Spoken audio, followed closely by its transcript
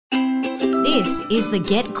This is the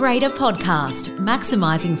Get Greater podcast,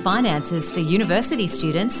 maximising finances for university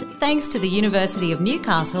students thanks to the University of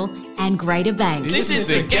Newcastle and Greater Bank. This is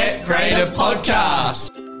the Get Greater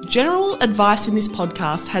podcast. General advice in this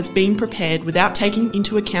podcast has been prepared without taking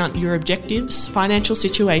into account your objectives, financial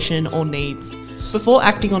situation or needs. Before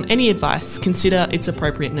acting on any advice, consider its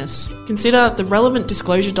appropriateness. Consider the relevant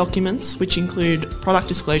disclosure documents, which include product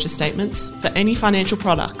disclosure statements for any financial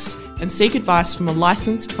products, and seek advice from a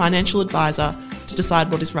licensed financial advisor to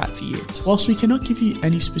decide what is right for you. Whilst we cannot give you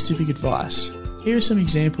any specific advice, here are some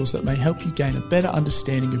examples that may help you gain a better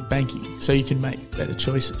understanding of banking so you can make better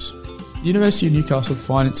choices. The University of Newcastle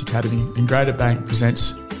Finance Academy and Greater Bank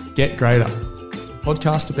presents Get Greater, a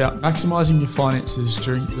podcast about maximising your finances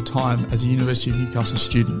during your time as a University of Newcastle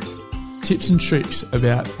student. Tips and tricks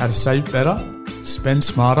about how to save better, spend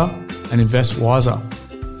smarter and invest wiser.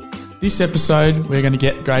 This episode, we're going to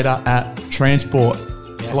get greater at transport.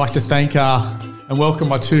 Yes. I'd like to thank and welcome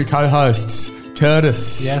my two co-hosts,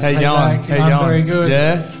 Curtis. Yes, how you going? Zach. How you going? Very good.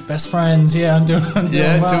 Yeah. Best friends. Yeah, I'm doing well. Doing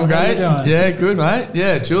great. How you doing? Yeah, good, mate.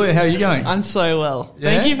 Yeah, Julia, how are you going? I'm so well. Yeah?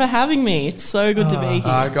 Thank you for having me. It's so good to be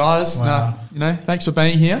here. Guys, Wow. thanks for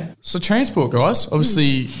being here. So transport, guys,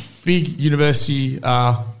 obviously big university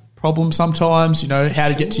problem sometimes, how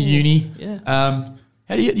to get to uni. Yeah.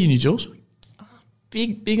 How do you get to uni, Jules?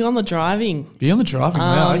 Big on the driving. Be on the driving,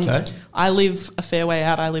 wow, okay. I live a fair way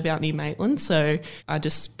out. I live out near Maitland, so I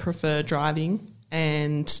just prefer driving,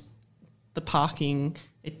 and the parking,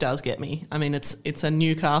 it does get me. I mean, it's a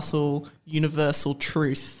Newcastle universal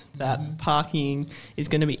truth that parking is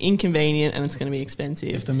going to be inconvenient and it's going to be expensive.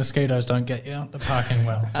 If the mosquitoes don't get you, the parking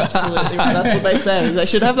will. Absolutely right. That's what they say. They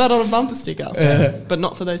should have that on a bumper sticker, but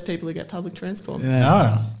not for those people who get public transport. Yeah.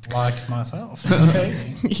 No, like myself.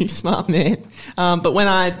 Okay. You smart man. But when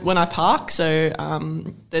I park, so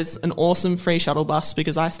there's an awesome free shuttle bus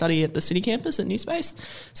because I study at the city campus at New Space.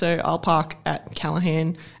 So I'll park at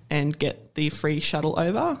Callaghan and get the free shuttle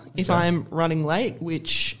over. If I'm running late,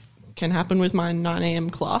 which can happen with my 9 a.m.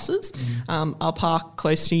 classes, I'll park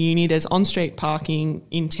close to uni. There's on-street parking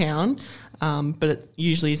in town, but it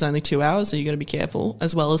usually is only 2 hours, so you got to be careful,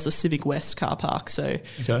 as well as the Civic West car park. So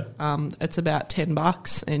it's about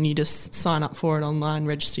 $10 and you just sign up for it online,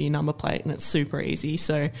 register your number plate, and it's super easy.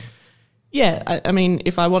 So yeah, I mean,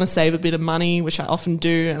 if I want to save a bit of money, which I often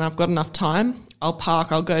do, and I've got enough time, I'll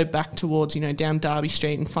go back towards, down Derby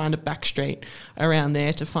Street and find a back street around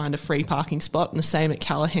there to find a free parking spot. And the same at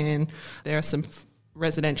Callaghan. There are some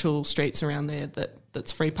residential streets around there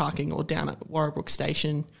that's free parking, or down at Warrabrook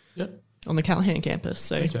Station on the Callaghan campus.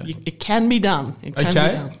 So it can be done.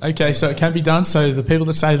 Okay, so it can be done. So the people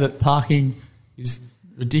that say that parking is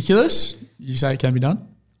ridiculous, you say it can be done?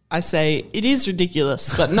 I say it is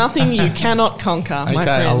ridiculous, but nothing you cannot conquer, my friend.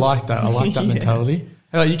 I like that. I like that mentality.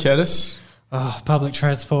 How about you, Curtis? Public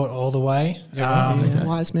transport all the way.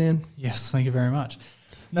 Wise man. Yes, thank you very much.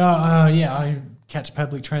 No, I catch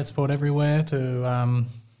public transport everywhere to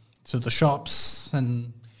the shops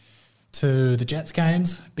and to the Jets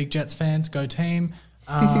games. Big Jets fans, go team.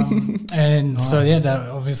 And nice. So that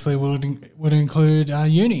obviously would include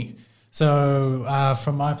uni. So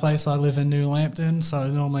from my place, I live in New Lambton.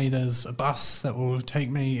 So normally there's a bus that will take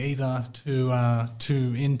me either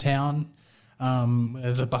to in town.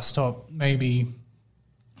 There's a bus stop maybe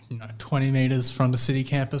 20 metres from the city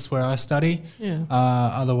campus where I study. Yeah.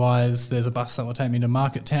 Otherwise, there's a bus that will take me to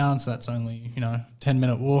Market Town, so that's only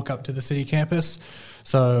 10-minute walk up to the city campus.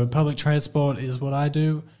 So public transport is what I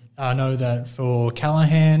do. I know that for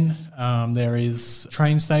Callaghan, there is a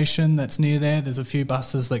train station that's near there. There's a few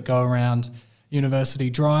buses that go around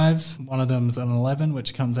University Drive. One of them's an 11,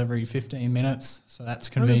 which comes every 15 minutes, so that's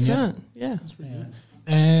convenient. 100%. Yeah, that's pretty good.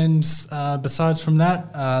 And besides from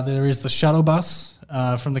that, there is the shuttle bus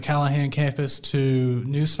from the Callaghan campus to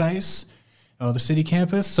New Space, or the city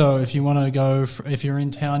campus. So if you want to go, if you're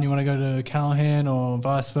in town, you want to go to Callaghan or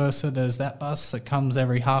vice versa, there's that bus that comes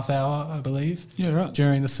every half hour, I believe. Yeah, right.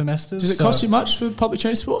 During the semesters. Does it cost you much for public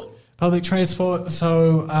transport? Public transport.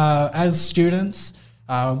 So as students,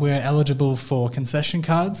 we're eligible for concession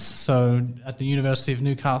cards. So at the University of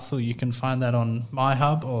Newcastle, you can find that on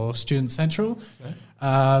MyHub or Student Central. Okay.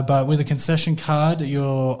 But with a concession card,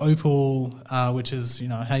 your Opal, which is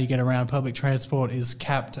how you get around public transport, is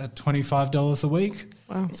capped at $25 a week.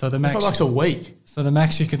 Wow! So the max $25 a week. So the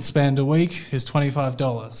max you can spend a week is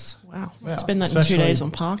 $25. Wow! Spend that in 2 days on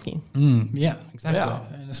parking. Yeah, exactly.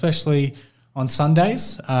 Yeah. And especially on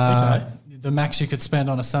Sundays, the max you could spend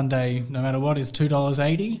on a Sunday, no matter what, is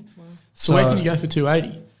 $2.80. Wow. So where can you go for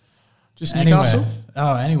 $2.80? Just Newcastle? Anywhere.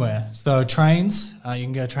 Oh, anywhere. So trains, you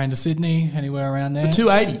can go train to Sydney, anywhere around there. For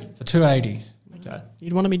 $2.80? For $2.80. Okay.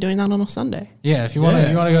 You'd want to be doing that on a Sunday. Yeah, if you want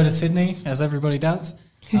to go to Sydney, as everybody does,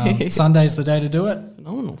 Sunday's the day to do it.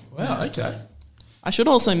 Phenomenal. Wow, okay. I should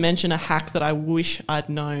also mention a hack that I wish I'd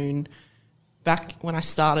known back when I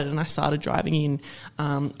started and I started driving in.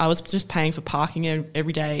 I was just paying for parking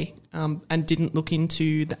every day and didn't look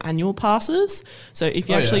into the annual passes. So if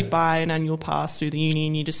you actually buy an annual pass through the uni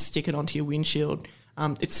and you just stick it onto your windshield,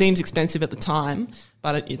 it seems expensive at the time,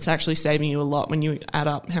 but it's actually saving you a lot when you add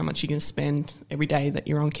up how much you can spend every day that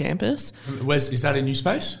you're on campus. Is that a new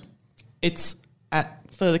space? It's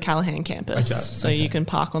for the Callaghan campus, you can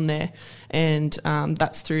park on there, and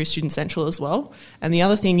that's through Student Central as well. And the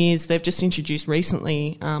other thing is they've just introduced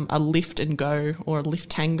recently a lift and go, or a lift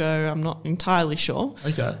tango. I'm not entirely sure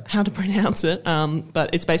how to pronounce it,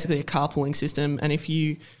 but it's basically a carpooling system. And if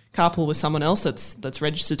you carpool with someone else that's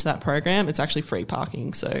registered to that program, it's actually free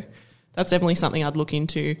parking. So that's definitely something I'd look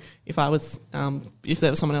into if I was if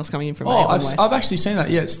there was someone else coming in from. I've actually seen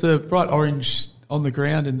that. Yeah, it's the bright orange on the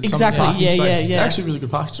ground and exactly. Yeah. They're actually really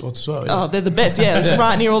good parking spots as well. Yeah. Oh, they're the best. Yeah, it's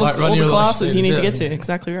right near all the classes you need to get to.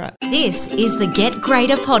 Exactly right. This is the Get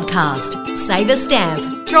Greater podcast. Save a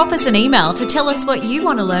stamp. Drop us an email to tell us what you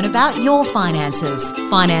want to learn about your finances.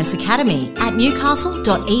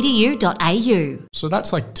 financeacademy@newcastle.edu.au. So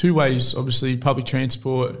that's like two ways. Obviously, public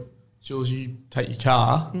transport. Jules, you take your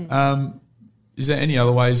car. Is there any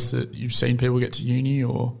other ways that you've seen people get to uni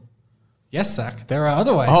or? Yes, Zach. There are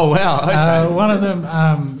other ways. Oh, wow. Okay. One of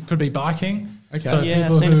them could be biking. Okay. So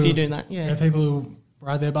I've seen a few doing that. Yeah. People who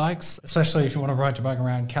ride their bikes, especially if you want to ride your bike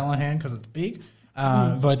around Callaghan because it's big.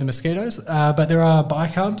 Avoid the mosquitoes. But there are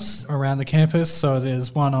bike hubs around the campus. So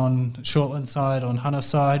there's one on Shortland side, on Hunter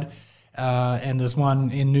side, and there's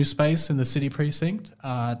one in New Space in the city precinct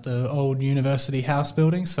at the old University House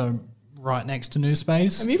building, so right next to New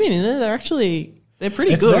Space. Have you been in there? They're pretty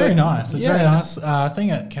it's good. It's very nice. It's very nice. I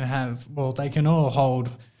think it can have, they can all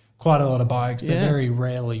hold quite a lot of bikes. They're very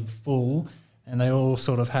rarely full, and they all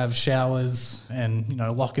sort of have showers and,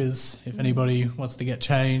 lockers if anybody wants to get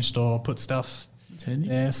changed or put stuff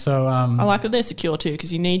there. So I like that they're secure too,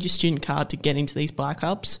 because you need your student card to get into these bike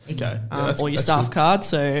hubs. Okay. Or your staff card.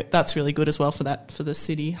 So that's really good as well for the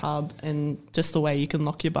city hub, and just the way you can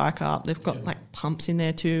lock your bike up. They've got like pumps in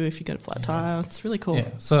there too if you got a flat tire. It's really cool. Yeah.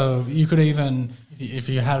 So you could even, if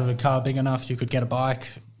you had a car big enough, you could get a bike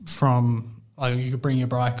from, you could bring your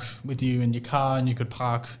bike with you in your car and you could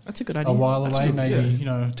park. That's a good idea. A while away, maybe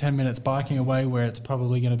 10 minutes biking away where it's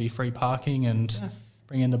probably going to be free parking, and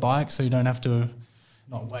bring in the bike so you don't have to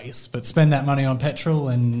not waste, but spend that money on petrol,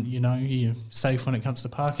 and you're safe when it comes to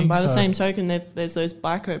parking. And by the same token, there's those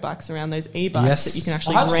Bico bikes around, those e-bikes that you can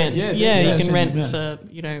actually rent. You can rent for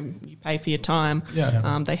you pay for your time.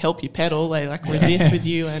 They help you pedal. They resist with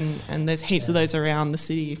you, and there's heaps of those around the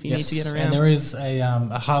city if you need to get around. And there is a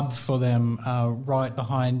hub for them right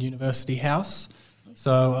behind University House.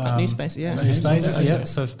 So New Space, New Space.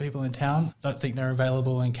 So for people in town, don't think they're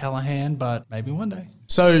available in Callaghan, but maybe one day.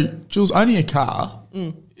 So, Jules, owning a car,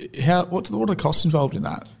 what are the costs involved in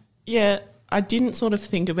that? Yeah, I didn't sort of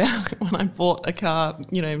think about it when I bought a car,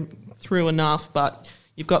 through enough, but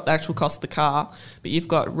you've got the actual cost of the car, but you've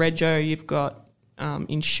got rego, you've got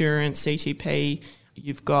insurance, CTP,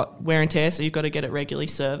 you've got wear and tear, so you've got to get it regularly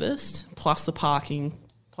serviced, plus the parking,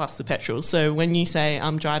 plus the petrol. So when you say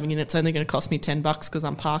I'm driving in, it's only going to cost me $10 because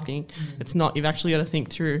I'm parking. It's not. You've actually got to think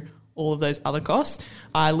through all of those other costs.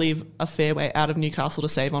 I live a fair way out of Newcastle to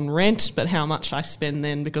save on rent, but how much I spend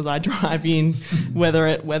then because I drive in, whether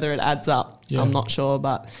it adds up, I'm not sure.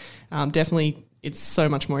 But definitely it's so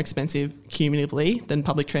much more expensive cumulatively than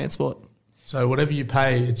public transport. So whatever you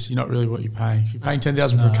pay, it's not really what you pay. If you're paying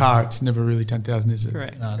 $10,000 for a car, it's never really $10,000, is it?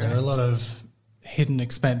 Correct. No, there are a lot of hidden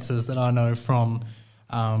expenses that I know from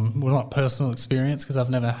not personal experience because I've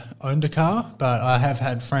never owned a car, but I have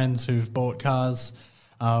had friends who've bought cars.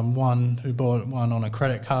 One who bought one on a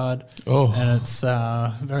credit card, and it's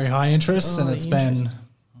very high interest, and it's been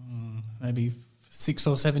maybe 6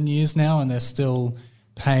 or 7 years now, and they're still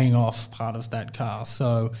paying off part of that car.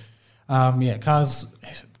 So, cars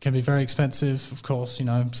can be very expensive, of course,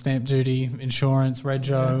 stamp duty, insurance,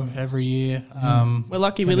 rego every year. We're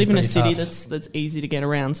lucky we live in a city that's easy to get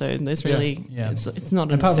around, so there's really, it's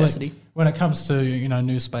not a necessity. When it comes to,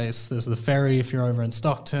 New Space, there's the ferry if you're over in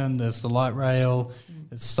Stockton, there's the light rail,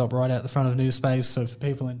 it's stop right out the front of New Space, so for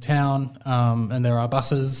people in town, and there are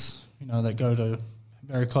buses, that go to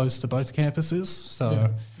very close to both campuses,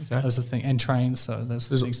 so those are things, and trains, so there's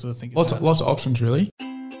things to think about. Lots of options, really.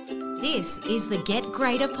 This is the Get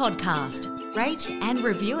Greater podcast. Rate and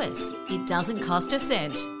review us. It doesn't cost a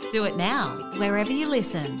cent. Do it now, wherever you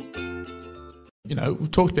listen.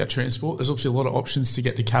 we've talked about transport. There's obviously a lot of options to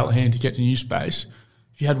get to Callaghan, to get to New Space.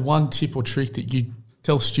 If you had one tip or trick that you'd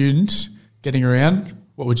tell students getting around,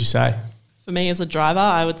 what would you say? For me as a driver,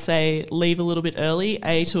 I would say leave a little bit early,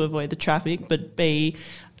 A, to avoid the traffic, but B,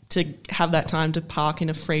 to have that time to park in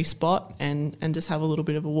a free spot and just have a little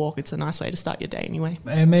bit of a walk. It's a nice way to start your day anyway.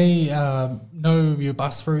 And me, know your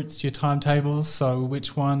bus routes, your timetables, so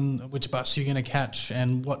which bus you're going to catch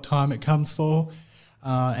and what time it comes for,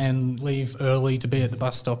 and leave early to be at the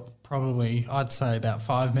bus stop probably, I'd say, about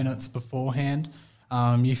 5 minutes beforehand.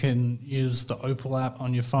 You can use the Opal app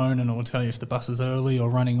on your phone and it will tell you if the bus is early or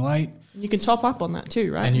running late. You can top up on that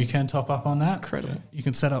too, right? And you can top up on that. Incredible. You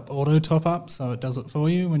can set up auto top up so it does it for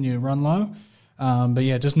you when you run low. But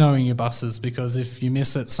yeah, just knowing your buses, because if you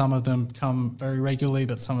miss it, some of them come very regularly,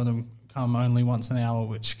 but some of them come only once an hour,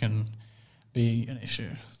 which can be an issue.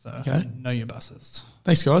 So know your buses.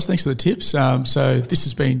 Thanks, guys. Thanks for the tips. So this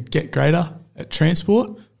has been Get Greater at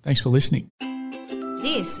Transport. Thanks for listening.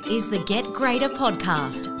 This is the Get Greater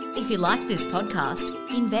podcast. If you liked this podcast,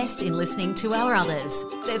 invest in listening to our others.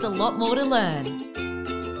 There's a lot more to learn.